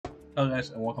Hello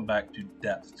guys, and welcome back to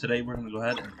Depth. Today we're going to go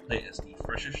ahead and play as the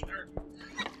Thresher start.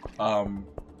 I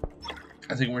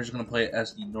think we're just going to play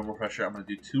as the normal Thresher. I'm going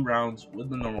to do 2 rounds with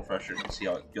the normal Thresher and see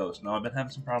how it goes. Now, I've been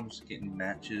having some problems getting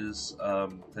matches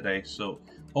today, so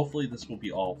hopefully this will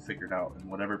be all figured out and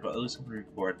whatever, but at least I'm going to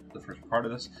record the first part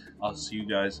of this. I'll see you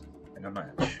guys in a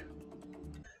match.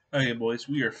 Okay boys,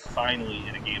 we are finally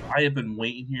in a game. I have been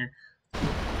waiting here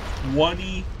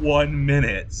 21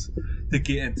 minutes to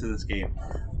get into this game.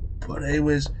 But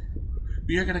anyways,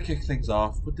 we are going to kick things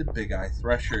off with the Big Eye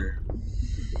Thresher.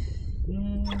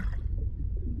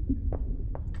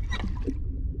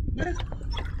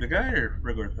 Big Eye or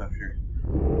regular Thresher?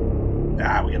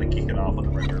 Nah, we're going to kick it off with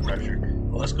the regular Thresher.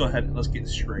 But let's go ahead and let's get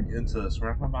straight into this. We're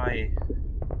not going to buy...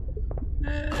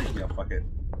 yeah, fuck it.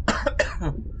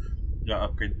 Gotta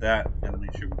upgrade that. Gotta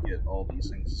make sure we get all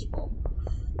these things as well.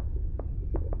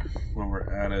 When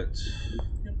we're at it...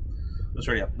 Yep. Let's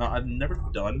hurry up. Now, I've never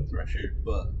done Thresher,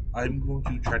 but I'm going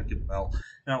to try to get well.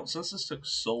 Now, since this took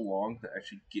so long to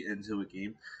actually get into a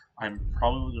game, I'm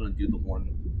probably going to do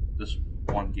this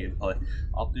one gameplay.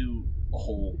 I'll do a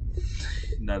whole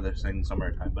another thing some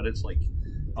other time, but it's like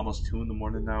almost 2 in the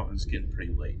morning now, and it's getting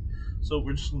pretty late. So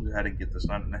we're just going to go ahead and get this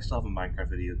done, and I still have a Minecraft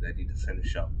video that I need to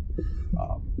finish up,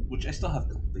 which I still have a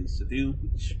couple things to do,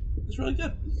 which is really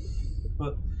good.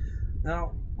 But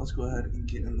now, let's go ahead and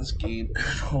get in this game and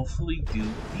hopefully do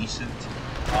decent.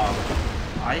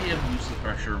 I have used the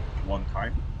Thresher one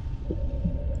time,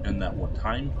 and that one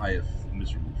time I have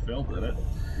miserably failed at it.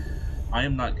 I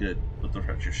am not good with the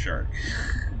Thresher Shark,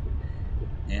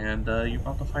 and you're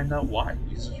about to find out why,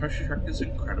 because the Thresher Shark is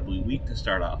incredibly weak to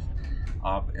start off.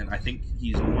 And I think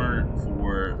he's more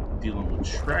for dealing with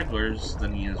stragglers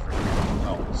than he is for anything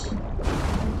else.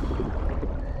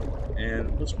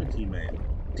 And what's my teammate?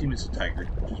 Teammate's a tiger,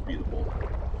 which is beautiful.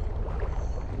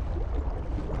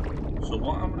 So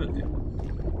what I'm gonna do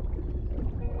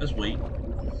is wait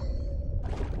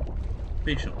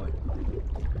patiently,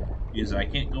 because I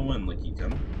can't go in like he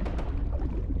can.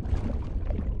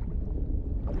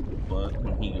 But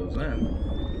when he goes in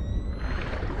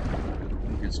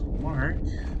and gets a mark,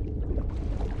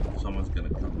 someone's gonna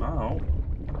come out.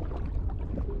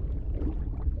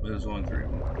 There's only 3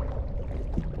 of them.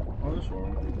 Oh, there's 4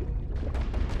 of them.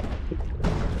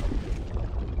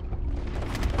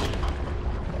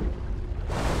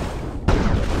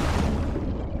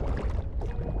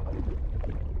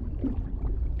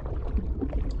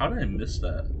 How did I miss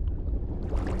that?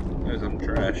 Guys, I'm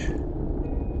trash.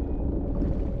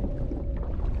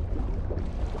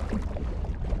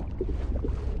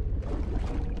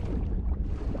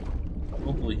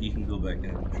 Hopefully he can go back in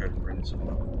and try to bring someone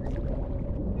up for me.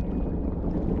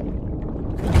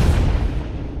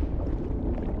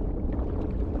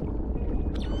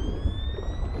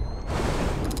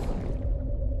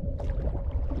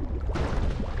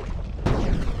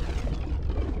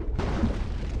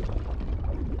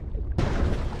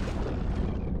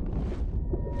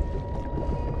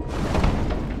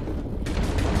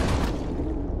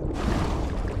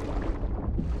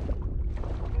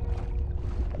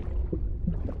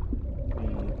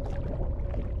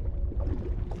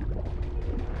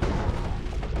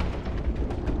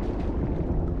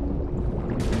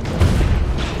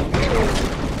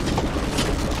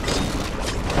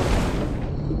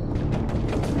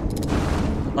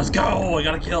 Let's go! I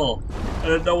got a kill! I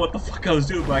didn't know what the fuck I was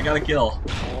doing, but I got a kill.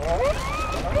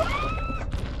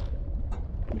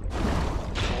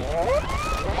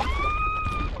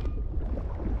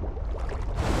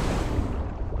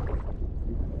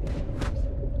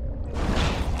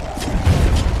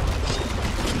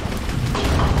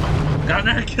 Got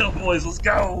another kill, boys! Let's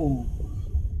go!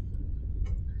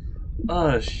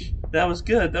 That was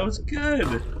good. That was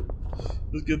good.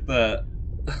 Let's get that.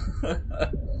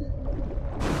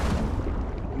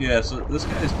 Yeah, so this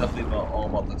guy is definitely all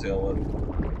about the tailwind.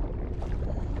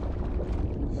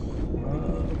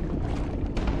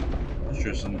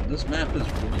 Interesting. This map is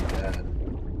really bad.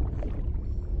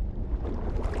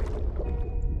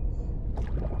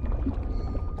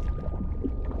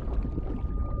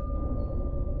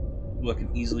 Ooh, I can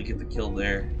easily get the kill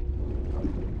there.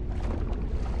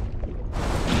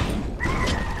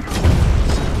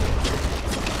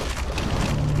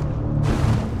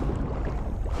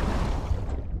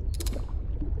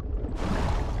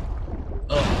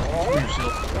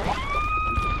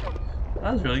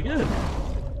 That was really good.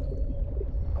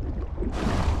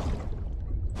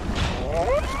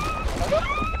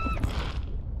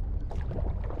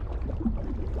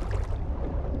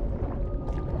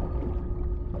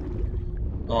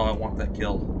 Oh, I want that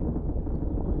kill.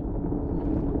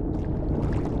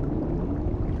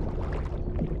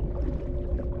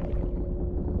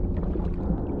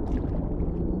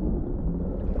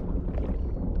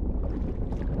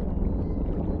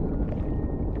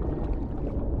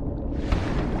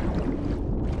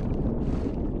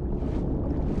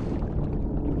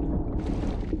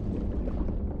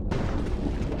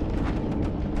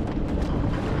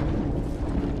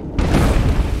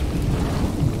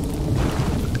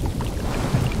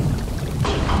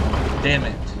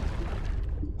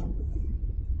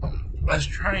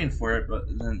 trying for it, but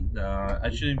then I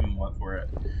shouldn't even went for it.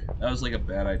 That was like a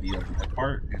bad idea on my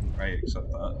part, and I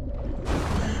accept that.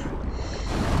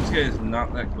 This guy is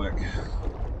not that quick.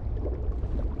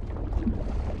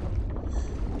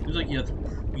 Seems like you have to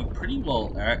be pretty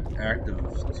well active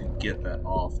to get that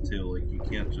off too. Like you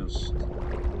can't just.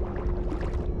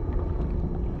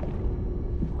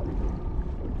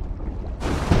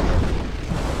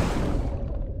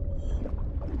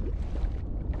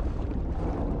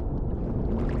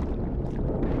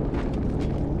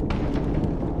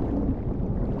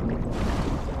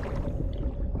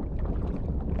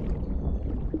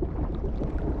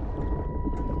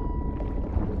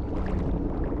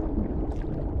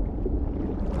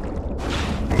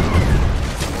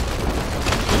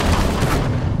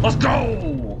 Let's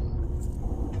go!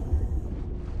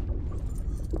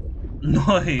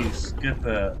 Nice! Get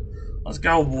that. Let's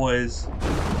go, boys!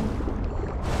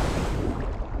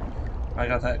 I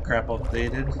got that crap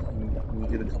updated. And we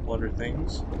get a couple other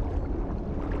things.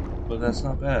 But that's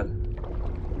not bad.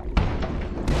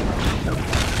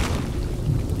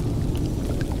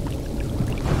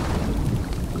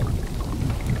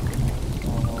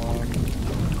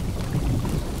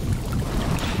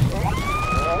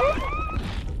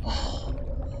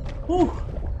 Whew.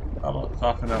 How about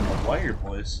talking on the wire,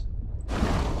 boys?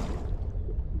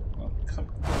 Oh, come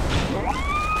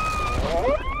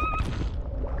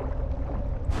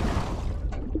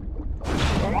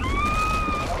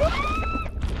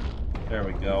There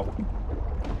we go.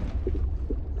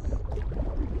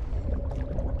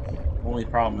 Only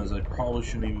problem is I probably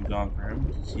shouldn't even gone for him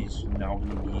because he's now going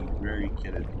to be very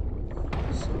kitted.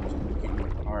 So it's going to get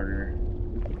even harder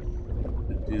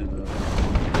to do this.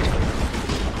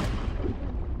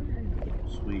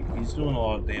 Sweet. He's doing a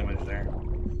lot of damage there.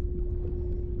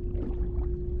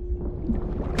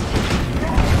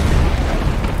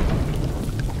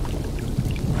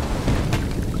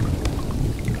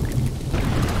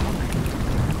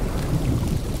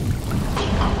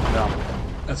 No,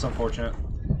 that's unfortunate.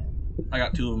 I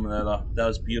got two of them there though. That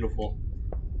was beautiful.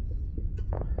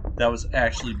 That was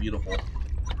actually beautiful.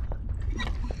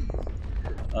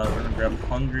 We're gonna grab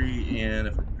Hungry, and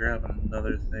if we grab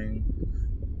another thing,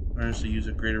 we're going to use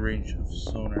a greater range of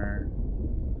sonar.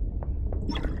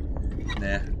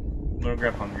 Nah. I'm gonna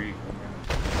grab Hungry.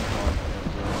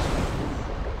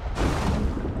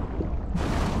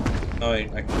 Oh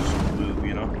wait, I can just move,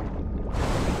 you know?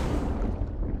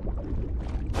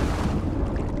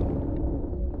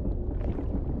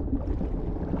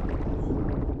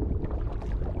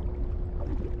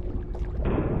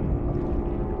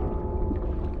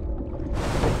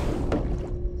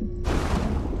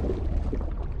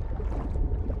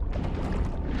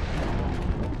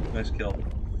 Nice kill.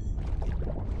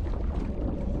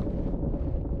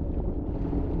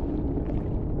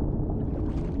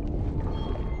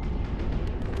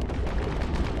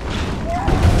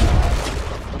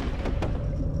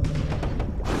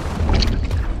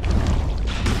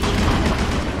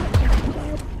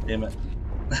 Damn it.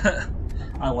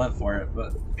 I went for it,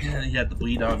 but he had the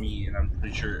bleed on me, and I'm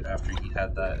pretty sure after he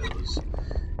had that,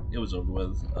 it was over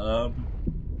with.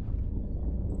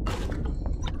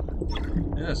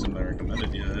 Yeah, that's something I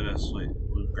recommended. Yeah, it is. Sweet.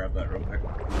 We'll grab that real quick.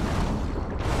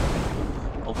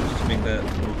 Hopefully just make that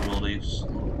movability just a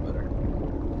little better.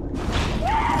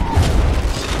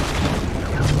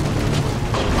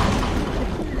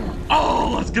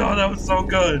 Oh, let's go! That was so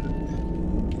good!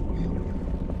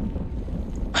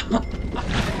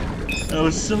 That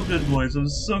was so good, boys. That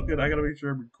was so good. I gotta make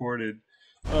sure I'm recorded.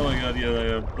 Oh my god, yeah, I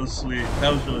am. That was sweet.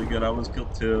 That was really good. I was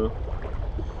killed too.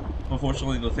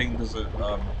 Unfortunately, the thing doesn't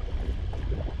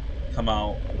come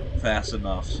out fast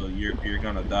enough, so you're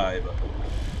gonna die. But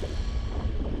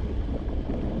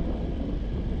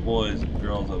boys and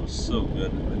girls, that was so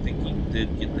good. I think he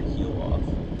did get the heal off.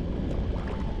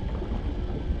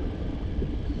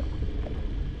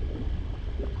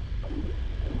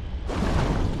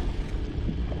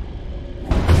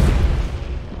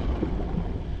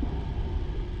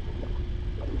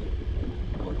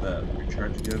 Let that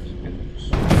recharge again.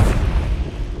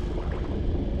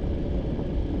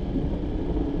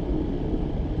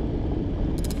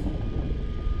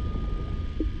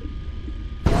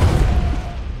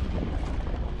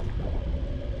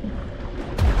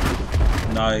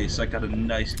 Nice, I got a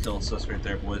nice kill assist right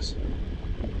there, boys.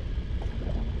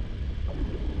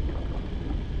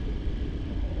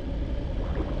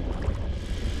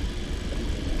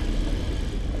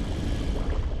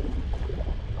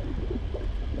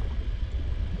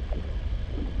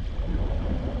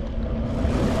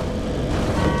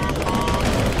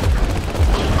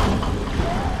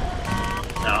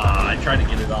 I tried to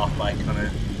get it off, but I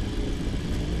couldn't.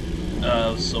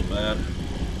 that was so bad.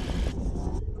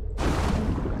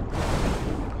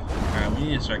 Alright, we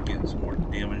need to start getting some more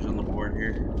damage on the board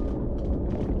here.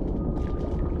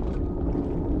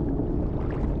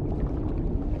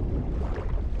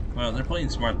 Well, they're playing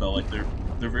smart though, like they're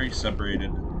very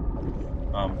separated.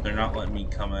 They're not letting me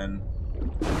come in.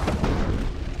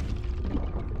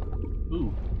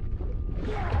 Ooh.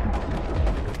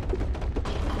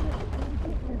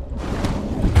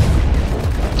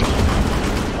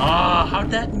 Ah,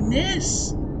 how'd that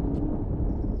miss?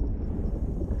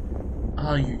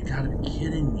 Oh, you gotta be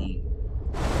kidding me.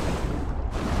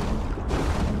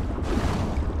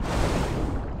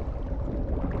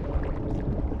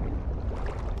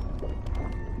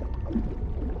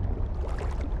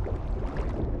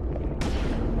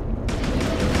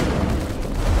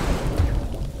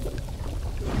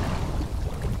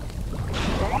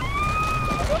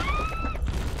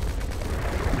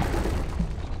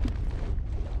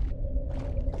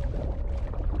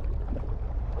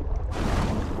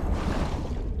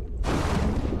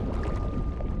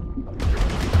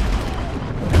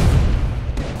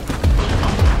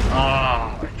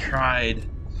 Tried.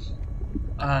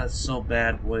 Ah, it's so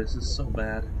bad, boys. It's so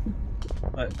bad.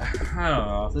 But I don't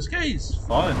know. This guy's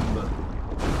fun, but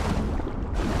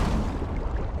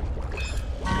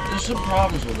there's some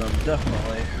problems with him,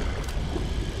 definitely.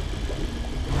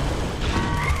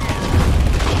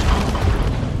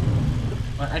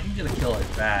 I can get a kill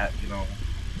like that, you know,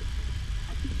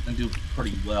 and do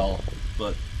pretty well,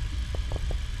 but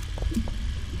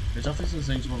there's definitely some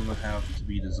things one would have to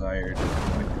be desired.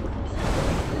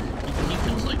 He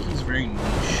feels like he's very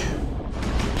niche.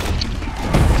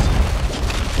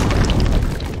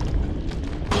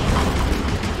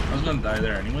 I was gonna die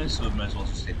there anyway, so I might as well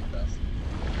just take the death.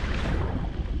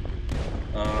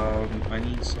 I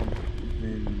need some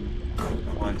in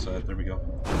blind side. There we go.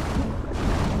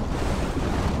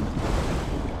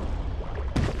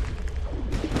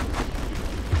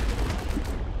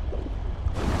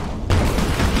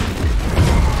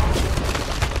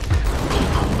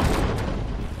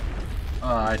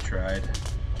 I tried.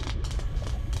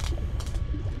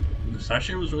 The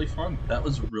Thresher was really fun. That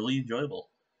was really enjoyable.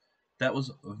 That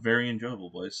was very enjoyable,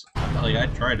 boys. Like, I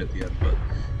tried at the end, but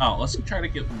let's try to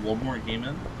get one more game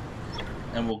in,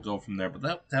 and we'll go from there.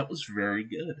 But that was very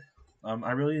good.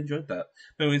 I really enjoyed that.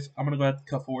 But anyways, I'm gonna go ahead and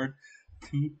cut forward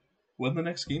to when the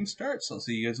next game starts. I'll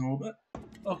see you guys in a little bit.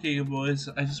 Okay, boys,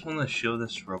 I just want to show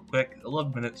this real quick.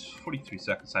 11 minutes, 43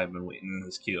 seconds I've been waiting in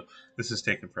this queue. This is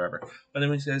taking forever. But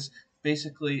anyways, guys,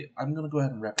 basically, I'm going to go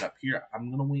ahead and wrap it up here. I'm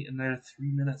going to wait in there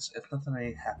 3 minutes. If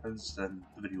nothing happens, then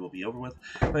the video will be over with.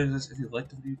 But anyways, if you liked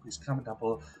the video, please comment down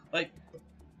below.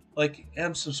 Like,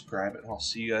 and subscribe, and I'll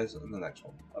see you guys in the next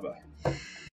one. Bye-bye.